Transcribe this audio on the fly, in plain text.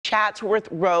Chatsworth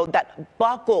Road that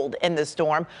buckled in the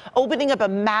storm, opening up a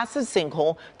massive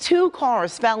sinkhole. 2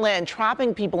 cars fell in,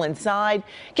 trapping people inside.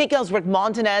 KCAL's Rick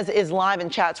Montanez is live in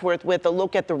Chatsworth with a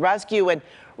look at the rescue. And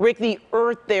Rick, the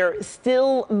earth there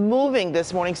still moving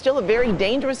this morning, still a very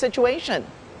dangerous situation.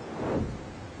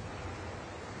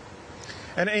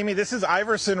 And Amy, this is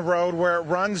Iverson Road where it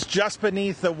runs just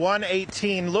beneath the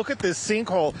 118. Look at this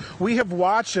sinkhole. We have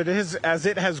watched it as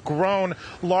it has grown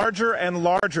larger and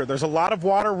larger. There's a lot of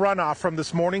water runoff from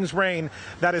this morning's rain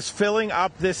that is filling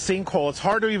up this sinkhole. It's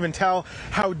hard to even tell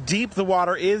how deep the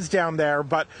water is down there,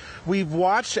 but we've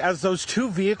watched as those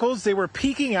 2 vehicles, they were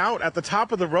peeking out at the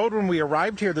top of the road when we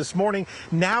arrived here this morning.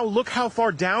 Now look how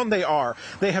far down they are.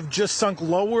 They have just sunk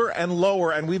lower and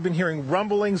lower, and we've been hearing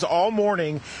rumblings all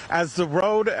morning as the road,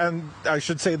 and I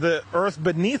should say the earth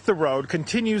beneath the road,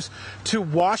 continues to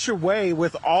wash away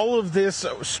with all of this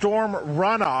storm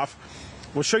runoff.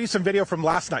 We'll show you some video from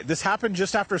last night. This happened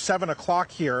just after 7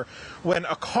 o'clock here when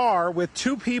a car with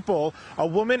 2 people, a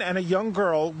woman and a young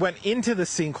girl, went into the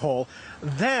sinkhole.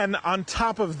 Then on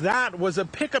top of that was a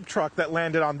pickup truck that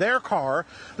landed on their car.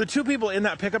 The 2 people in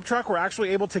that pickup truck were actually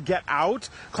able to get out,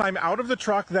 climb out of the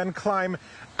truck, then climb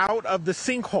out of the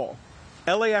sinkhole.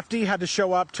 LAFD had to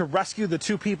show up to rescue the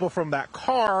 2 people from that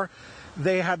car.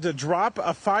 They had to drop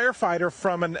a firefighter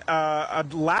from a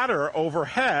ladder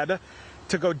overhead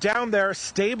to go down there,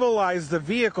 stabilize the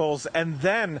vehicles, and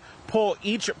then pull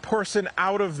each person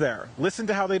out of there. Listen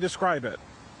to how they describe it.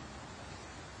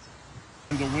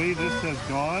 The way this has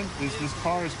gone is this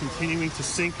car is continuing to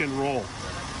sink and roll.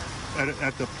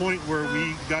 At the point where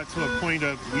we got to a point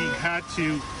of we had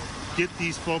to get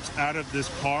these folks out of this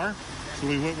car. So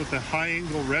we went with a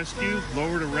high-angle rescue,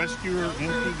 lowered a rescuer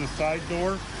into the side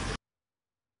door.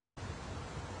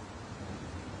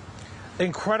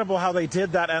 Incredible how they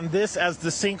did that, and this as the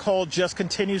sinkhole just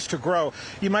continues to grow.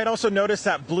 You might also notice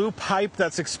that blue pipe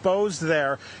that's exposed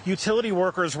there. Utility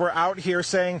workers were out here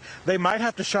saying they might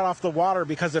have to shut off the water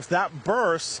because if that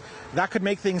bursts, that could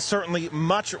make things certainly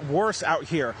much worse out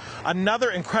here. Another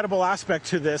incredible aspect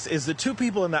to this is the 2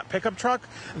 people in that pickup truck,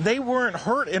 they weren't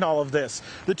hurt in all of this.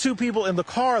 The 2 people in the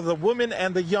car, the woman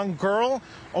and the young girl,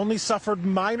 only suffered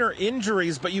minor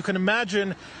injuries, but you can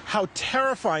imagine how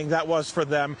terrifying that was for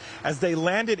them as they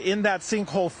landed in that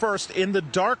sinkhole first, in the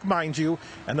dark, mind you,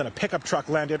 and then a pickup truck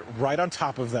landed right on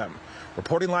top of them.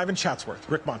 Reporting live in Chatsworth,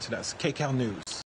 Rick Montanez, KCAL News.